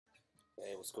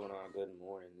Hey, what's going on? Good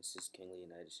morning. This is King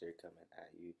Leonidas here coming at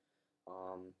you.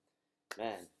 Um,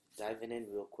 man, diving in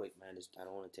real quick, man. I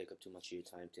don't want to take up too much of your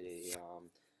time today.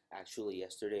 Actually,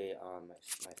 yesterday on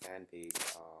my fan page,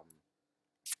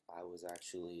 I was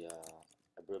actually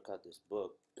I broke out this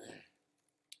book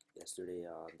yesterday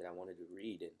that I wanted to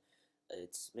read, and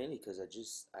it's mainly because I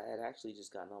had actually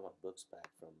just gotten all my books back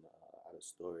from out of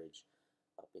storage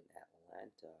up in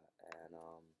Atlanta, and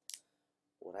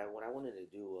what I wanted to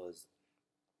do was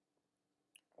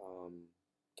um,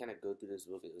 kind of go through this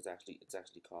book. It's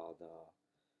actually called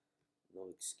No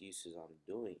Excuses. I'm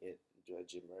Doing It. By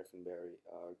Jim Riefenberry.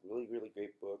 Really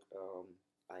great book.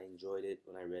 I enjoyed it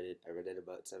when I read it. I read it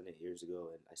about 7 8 years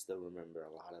ago, and I still remember a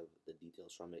lot of the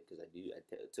details from it because I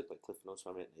took like cliff notes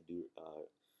from it, and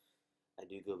I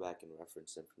do go back and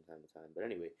reference them from time to time. But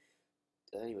anyway,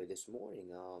 this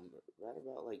morning, right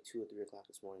about like 2 or 3 o'clock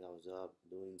this morning, I was up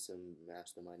doing some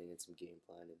masterminding and some game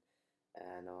planning,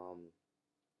 and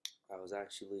I was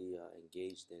actually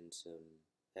engaged in some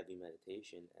heavy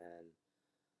meditation, and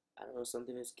I don't know,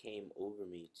 something just came over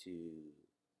me to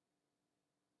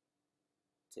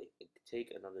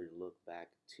take another look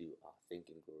back to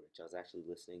Think and Grow Rich. I was actually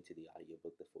listening to the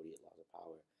audiobook, The 48 Laws of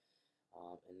Power,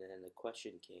 and then a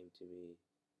question came to me,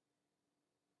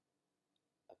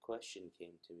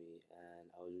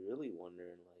 and I was really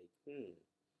wondering, like,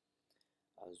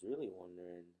 I was really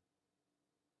wondering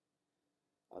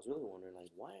I was really wondering,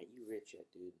 like, why aren't you rich yet,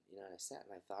 dude? You know, and I sat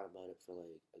and I thought about it for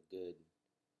like a good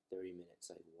 30 minutes.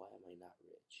 Like, why am I not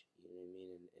rich? You know what I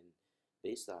mean? And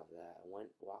based off that,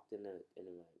 walked into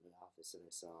my office, and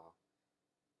I saw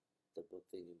the book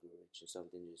Think and Grow Rich, and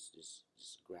something just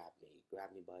grabbed me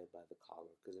by the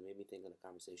collar, because it made me think of a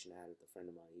conversation I had with a friend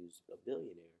of mine who's a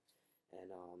billionaire, and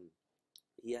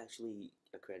he actually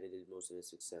accredited most of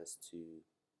his success to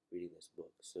reading this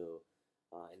book. So,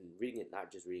 and reading it, not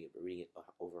just reading it, but reading it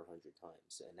over 100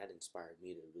 times, and that inspired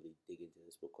me to really dig into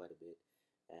this book quite a bit.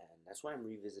 And that's why I'm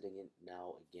revisiting it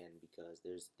now again, because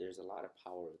there's a lot of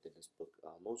power within this book.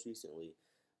 Most recently,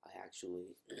 I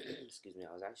actually, excuse me,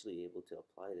 I was actually able to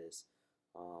apply this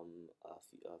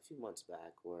a few months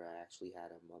back, where I actually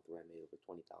had a month where I made over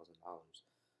 $20,000,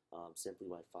 simply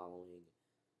by following.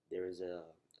 There is a,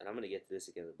 and I'm gonna get to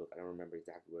this again in the book. I don't remember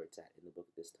exactly where it's at in the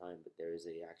book at this time, but there is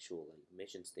a actual like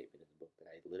mission statement in the book that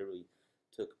I literally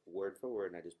took word for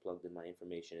word, and I just plugged in my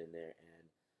information in there, and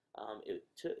it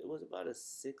was about a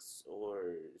 6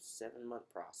 or 7 month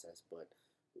process, but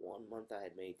 1 month I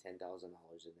had made $10,000, and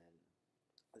then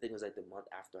I think it was like the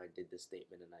month after I did this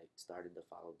statement and I started to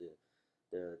follow the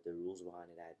rules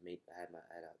behind it. I had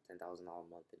a $10,000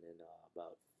 month, and then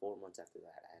about 4 months after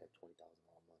that, I had a $20,000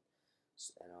 month,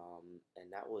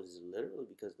 and that was literally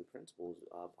because the principles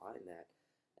behind that.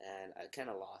 And I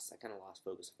kind of lost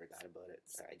focus. I forgot about it,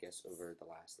 I guess, over the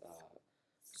last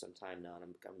some time now, and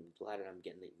I'm glad that I'm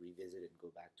getting to revisit it and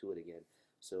go back to it again.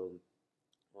 So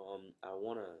I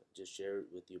want to just share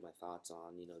with you my thoughts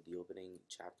on, the opening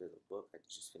chapter of the book. I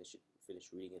just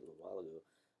finished reading it a little while ago,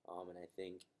 and I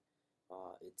think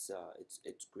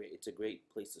it's great. It's a great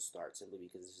place to start, simply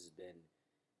because this has been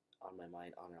on my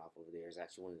mind on and off over the years. I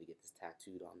actually wanted to get this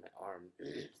tattooed on my arm.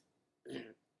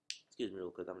 Excuse me,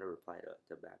 real quick. I'm gonna reply to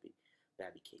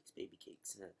Baby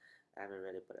Cakes. I haven't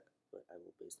read it, but I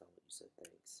will, based on what you said.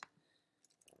 Thanks.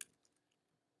 Um,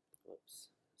 Whoops.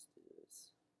 Let's do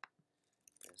this.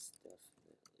 Yes,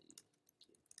 definitely give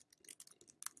it a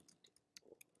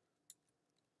read,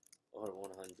 or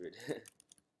 100.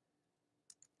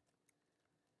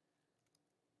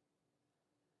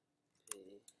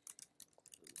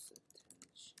 Pay close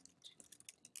attention to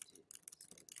details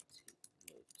and take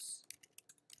notes.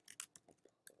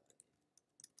 Apply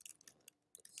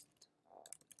what is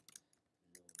taught,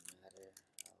 no matter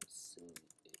how silly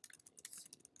it may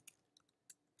seem.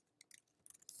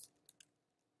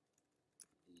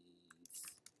 These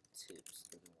tips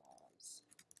and laws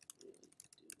really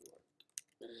do work.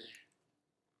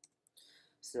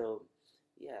 So,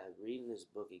 yeah, reading this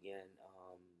book again,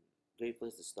 great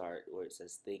place to start, where it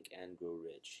says think and grow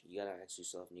rich. You gotta ask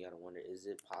yourself, and you gotta wonder, is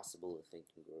it possible to think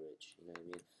and grow rich? You know what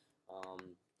I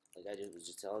mean? Like I just was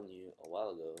just telling you a while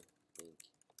ago, think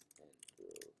and grow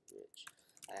rich.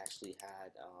 I actually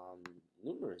had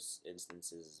numerous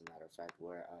instances, as a matter of fact,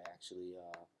 where I actually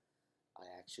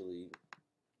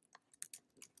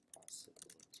possible to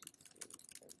think and grow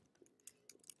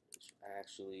rich. I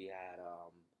actually had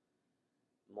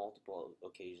multiple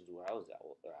occasions where I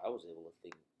was able to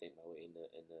think my way into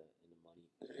money,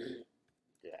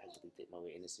 to actually think my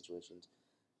way into situations,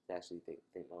 to actually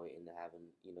think my way into having,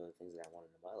 the things that I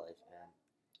wanted in my life. And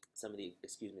some of the,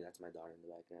 excuse me, that's my daughter in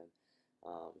the background.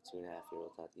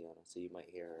 2.5-year-old Tatiana. So you might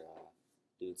hear her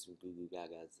doing some goo goo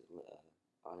gagas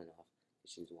on and off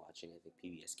because she was watching, I think,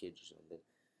 PBS Kids or something.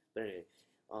 But anyway,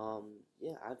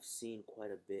 yeah, I've seen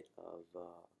quite a bit of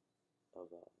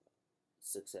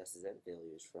successes and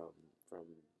failures from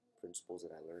principles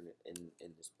that I learned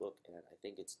in this book, and I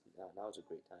think it's now is a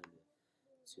great time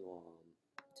to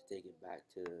take it back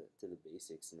to the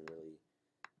basics and really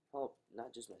help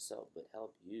not just myself but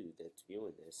help you that's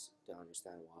viewing this to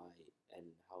understand why and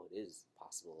how it is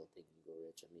possible to think and grow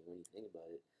rich. I mean, when you think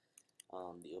about it,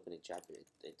 the opening chapter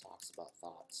it talks about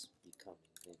thoughts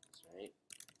becoming things, right?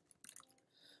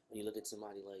 When you look at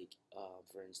somebody like,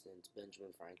 for instance,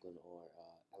 Benjamin Franklin or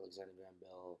Alexander Graham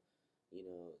Bell, you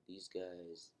know, these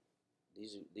guys,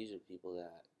 these are people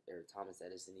that, or Thomas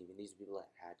Edison, even these are people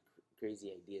that had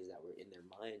crazy ideas that were in their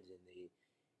minds, and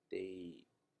they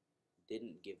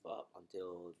didn't give up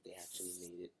until they actually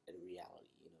made it a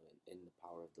reality. You know, and the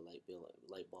power of the light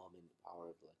bulb, and the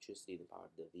power of electricity, the power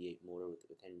of the V8 motor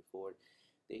with Henry Ford.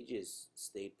 They just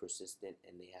stayed persistent,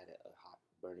 and they had a hot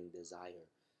burning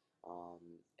desire,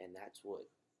 and that's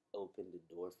what opened the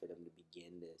door for them to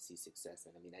begin to see success.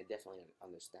 And I mean, I definitely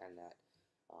understand that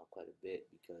quite a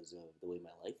bit because of the way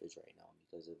my life is right now,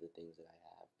 because of the things that I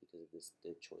have, because of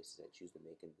the choices I choose to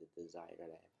make, and the desire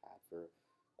that I have had for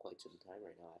quite some time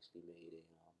right now. I actually made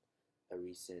a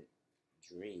recent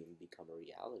dream become a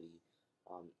reality,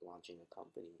 launching a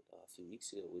company a few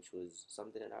weeks ago, which was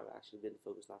something that I've actually been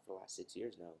focused on for the last 6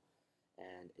 years now,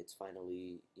 and it's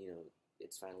finally,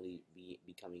 it's finally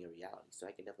becoming a reality. So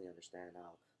I can definitely understand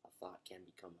how a thought can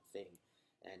become a thing,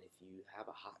 and if you have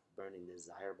a hot burning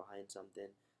desire behind something,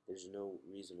 there's no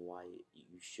reason why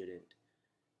you shouldn't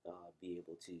be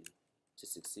able to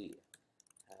succeed.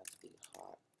 Have a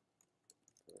hot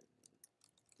burning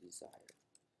desire.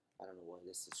 I don't know why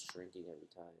this is shrinking every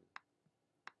time.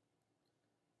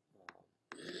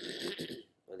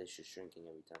 Or this is shrinking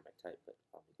every time I type, but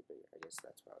I'll make it bigger. I guess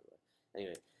that's probably why.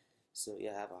 Anyway, so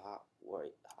yeah, have a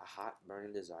hot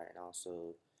burning desire, and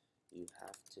also you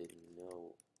have to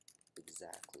know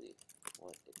exactly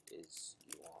what it is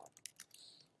you want.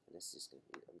 And this is gonna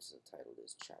be, I'm just gonna title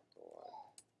this chapter 1.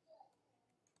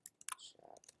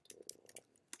 Chapter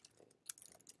 1,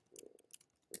 Think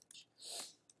Rich.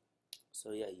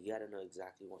 So yeah, you gotta know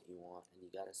exactly what you want, and you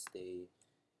have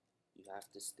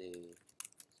to stay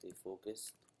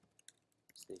focused,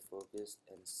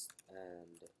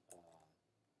 and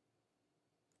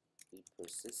be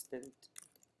persistent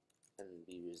and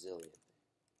be resilient.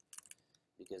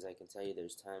 Because I can tell you,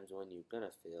 there's times when you're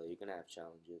gonna fail, you're gonna have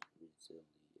challenges. Resilient.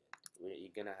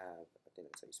 You're gonna have, I think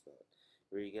that's how you spell it.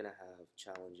 Where you're gonna have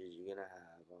challenges. You're gonna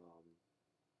have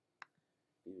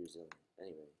be resilient.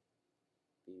 Anyway,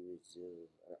 be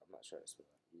resilient. I'm not sure how to spell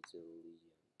that. Resilient.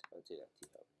 I'll take that T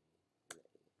out.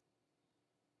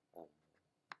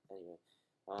 Anyway,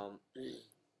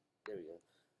 there we go.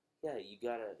 Yeah, you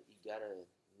gotta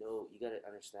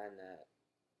understand that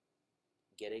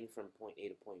getting from point A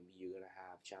to point B, you're gonna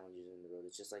have challenges in the road.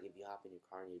 It's just like if you hop in your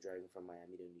car and you're driving from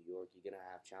Miami to New York, you're gonna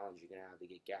have challenges. You're gonna have to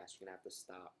get gas. You're gonna have to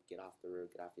stop, get off the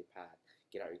road, get off your path,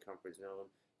 get out your comfort zone,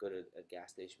 go to a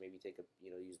gas station, maybe take a,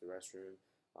 use the restroom,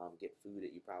 get food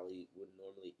that you probably wouldn't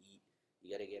normally eat.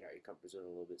 You gotta get out your comfort zone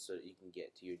a little bit so that you can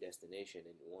get to your destination.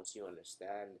 And once you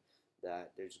understand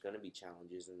that there's gonna be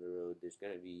challenges in the road, there's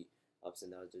gonna be ups and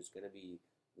downs, there's gonna be,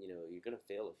 you're gonna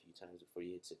fail a few times before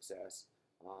you hit success.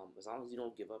 As long as you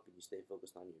don't give up and you stay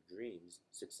focused on your dreams,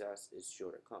 success is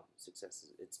sure to come. Success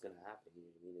is, it's gonna happen. You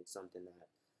know what I mean? It's something that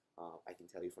I can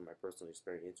tell you from my personal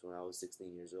experience. When I was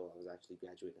 16 years old, I was actually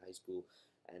graduating high school,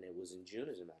 and it was in June,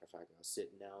 as a matter of fact. I was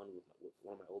sitting down with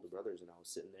one of my older brothers, and I was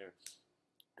sitting there,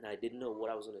 and I didn't know what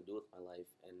I was gonna do with my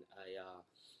life, and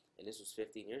and this was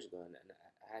 15 years ago, and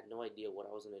I had no idea what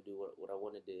I was gonna do, what I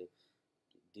wanted to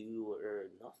do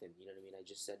or nothing. You know what I mean? I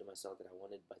just said to myself that I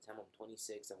wanted, by the time I'm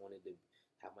 26, I wanted to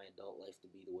have my adult life to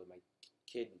be the way my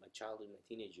childhood, my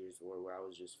teenage years were, where I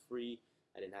was just free.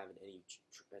 I didn't have any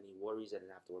worries. I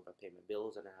didn't have to worry about paying my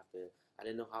bills. I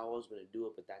didn't know how I was going to do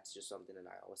it, but that's just something that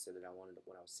I always said that I wanted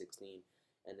when I was 16.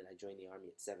 And then I joined the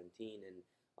Army at 17, and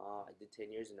I did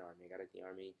 10 years in the Army. I got out of the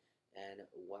Army, and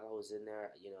while I was in there,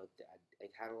 I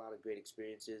had a lot of great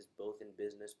experiences, both in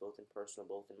business, both in personal,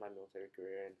 both in my military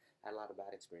career, and had a lot of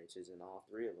bad experiences in all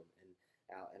three of them.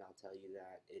 And I'll tell you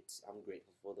that I'm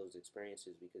grateful for those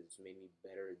experiences because it's made me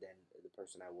better than the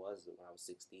person I was when I was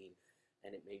 16,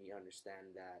 and it made me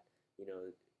understand that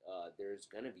there's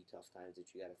gonna be tough times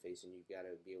that you gotta face, and you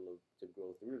gotta be able to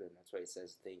grow through them. That's why it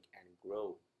says think and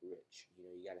grow rich.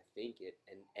 You gotta think it,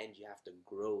 and you have to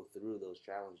grow through those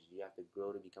challenges. You have to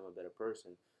grow to become a better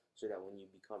person, so that when you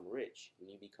become rich,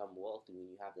 when you become wealthy, when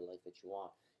you have the life that you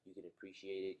want, you can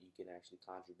appreciate it, you can actually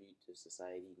contribute to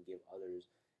society and give others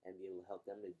and be able to help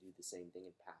them to do the same thing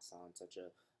and pass on such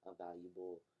a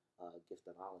valuable gift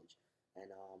of knowledge. And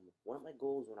one of my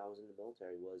goals when I was in the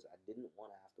military was I didn't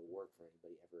want to have to work for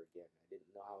anybody ever again. I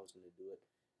didn't know how I was going to do it.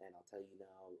 And I'll tell you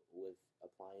now, with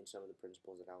applying some of the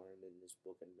principles that I learned in this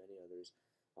book and many others,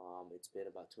 it's been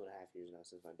about 2.5 years now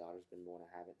since my daughter's been born. I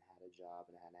haven't had a job,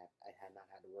 and I had not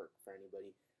had to work for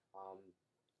anybody. Um,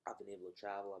 I've been able to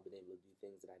travel. I've been able to do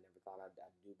things that I never thought I'd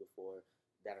do before,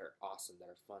 that are awesome, that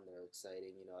are fun, that are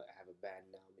exciting. You know, I have a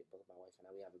band now. Both my wife and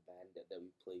I, we have a band that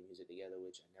we play music together,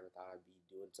 which I never thought I'd be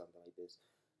doing something like this.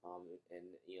 And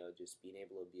you know, just being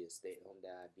able to be a stay-at-home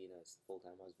dad, being a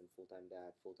full-time husband, full-time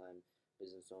dad, full-time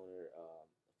business owner,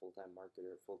 full-time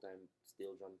marketer, full-time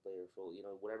steel drum player, you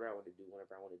know, whatever I want to do,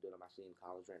 whenever I want to do it. I'm actually in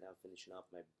college right now, finishing up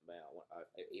a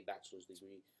bachelor's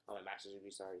degree, my master's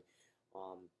degree, sorry.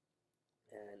 Um,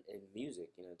 and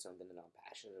music, you know, it's something that I'm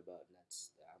passionate about, and I'm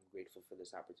grateful for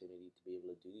this opportunity to be able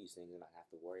to do these things and not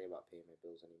have to worry about paying my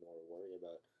bills anymore, or worry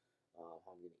about how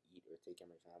I'm gonna eat or take care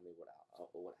of my family, or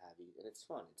what have you. And it's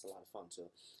fun. It's a lot of fun. So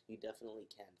you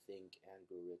definitely can think and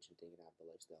grow rich and think and have the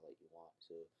lifestyle that you want.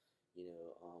 So, you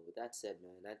know, with that said,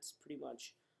 man, that's pretty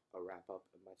much a wrap up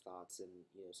of my thoughts and,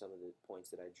 you know, some of the points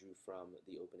that I drew from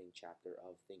the opening chapter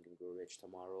of Think and Grow Rich.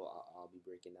 Tomorrow I'll be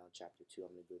breaking down chapter 2.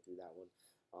 I'm gonna go through that one.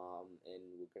 And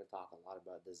we're going to talk a lot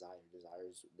about desire. Desire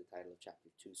is the title of chapter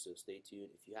 2, so stay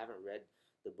tuned. If you haven't read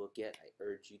the book yet, I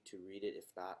urge you to read it.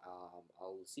 If not,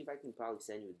 I'll see if I can probably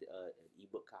send you an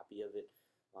ebook copy of it,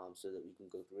 so that we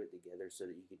can go through it together, so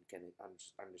that you can kind of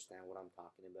understand what I'm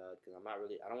talking about. Because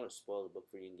I don't want to spoil the book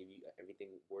for you and give you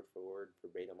everything word for word,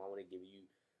 verbatim. I want to give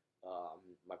you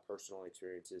my personal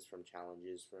experiences from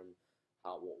challenges, from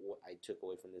what I took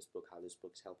away from this book, how this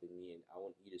book's helping me, and I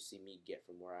want you to see me get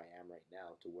from where I am right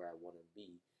now to where I want to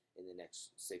be in the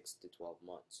next 6 to 12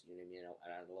 months. You know what I mean?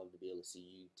 And I'd love to be able to see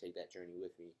you take that journey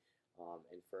with me,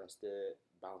 and for us to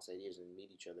bounce ideas and meet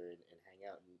each other, and hang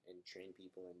out, and train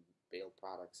people and build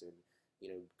products, and, you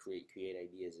know, create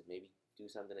ideas, and maybe do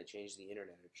something that changes the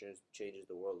internet, or changes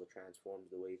the world, or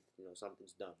transforms the way, you know,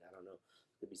 something's done. I don't know.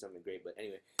 It could be something great. But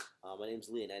anyway, my name's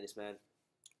Leonidas, man.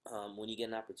 When you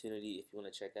get an opportunity, if you want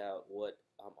to check out what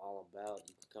I'm all about,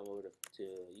 you can come over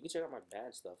you can check out my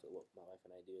band stuff, what my wife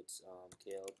and I do. It's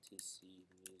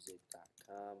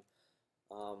kltcmusic.com.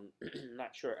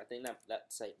 Not sure. I think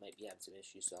that site might be having some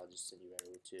issues, so I'll just send you right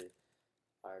over to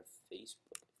our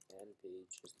Facebook fan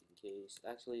page, just in case.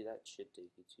 Actually, that should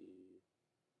take you to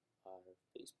our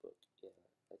Facebook. Yeah,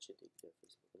 that should take you to our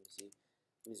Facebook. Let me see.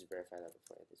 Let me just verify that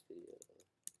before I end this video,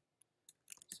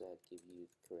 so I give you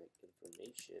the correct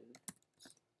information.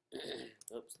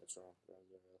 Oops, that's wrong.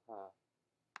 Oh,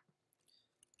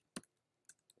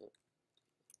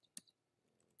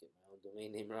 get my own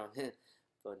domain name wrong.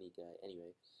 Funny guy.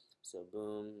 Anyway, so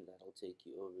boom, that'll take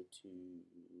you over to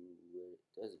where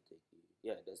does it take you?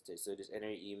 Yeah, it does take. So just enter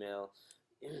your email.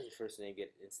 First name,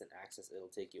 get instant access. It'll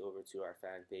take you over to our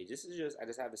fan page. I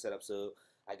just have this set up so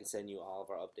I can send you all of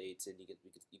our updates, and you can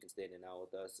stay in and out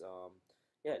with us.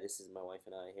 Yeah, this is my wife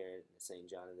and I here in St.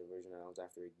 John in the Virgin Islands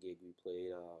after a gig we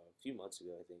played a few months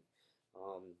ago, I think.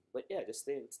 But yeah, just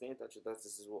stay in touch with us.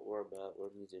 This is what we're about. We're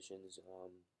musicians.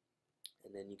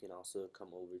 And then you can also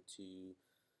come over to, you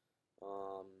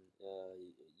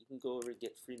can go over and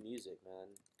get free music,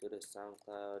 man. Go to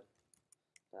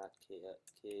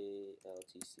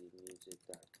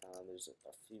SoundCloud.kltcmusic.com. There's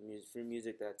a few free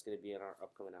music that's going to be on our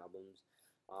upcoming albums.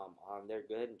 On there,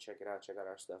 go ahead and check it out. Check out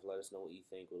our stuff. Let us know what you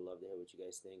think. We'd love to hear what you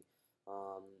guys think.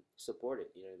 Support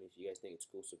it. You know what I mean? If you guys think it's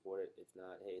cool, support it. If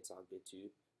not, hey, it's all good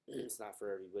too. It's not for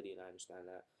everybody, and I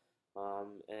understand that.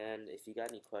 And if you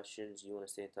got any questions, you want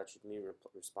to stay in touch with me,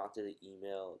 respond to the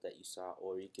email that you saw,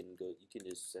 or you can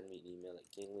just send me an email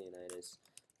at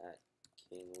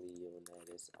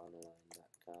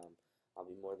kingleonidas@kingleonidas.online.com. I'll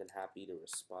be more than happy to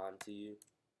respond to you.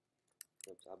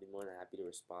 I'll be more than happy to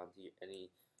respond to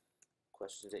any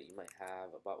questions that you might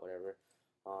have about whatever,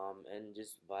 and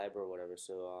just vibe or whatever.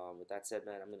 So with that said,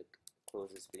 man, I'm gonna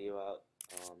close this video out.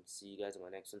 See you guys in my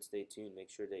next one. Stay tuned.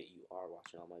 Make sure that you are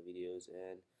watching all my videos,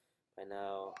 and by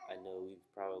now I know we've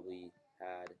probably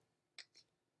had